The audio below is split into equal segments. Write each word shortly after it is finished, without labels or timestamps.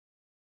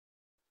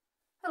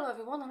Hello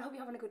everyone, and I hope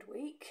you're having a good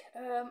week.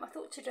 I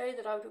thought today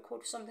that I would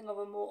record something of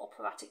a more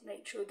operatic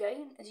nature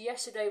again, as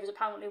yesterday was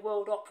apparently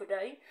World Opera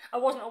Day. I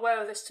wasn't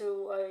aware of this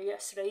till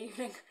yesterday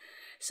evening.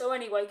 So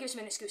anyway, it gives me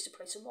an excuse to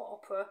play some more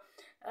opera,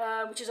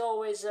 which is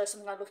always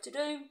something I love to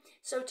do.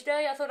 So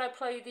today I thought I'd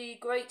play the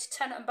great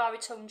tenor and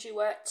baritone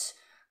duet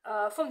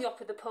from the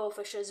opera The Pearl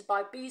Fishers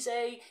by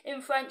Bizet. In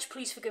French,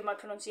 please forgive my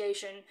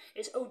pronunciation,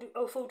 it's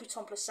Au fond du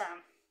temple saint.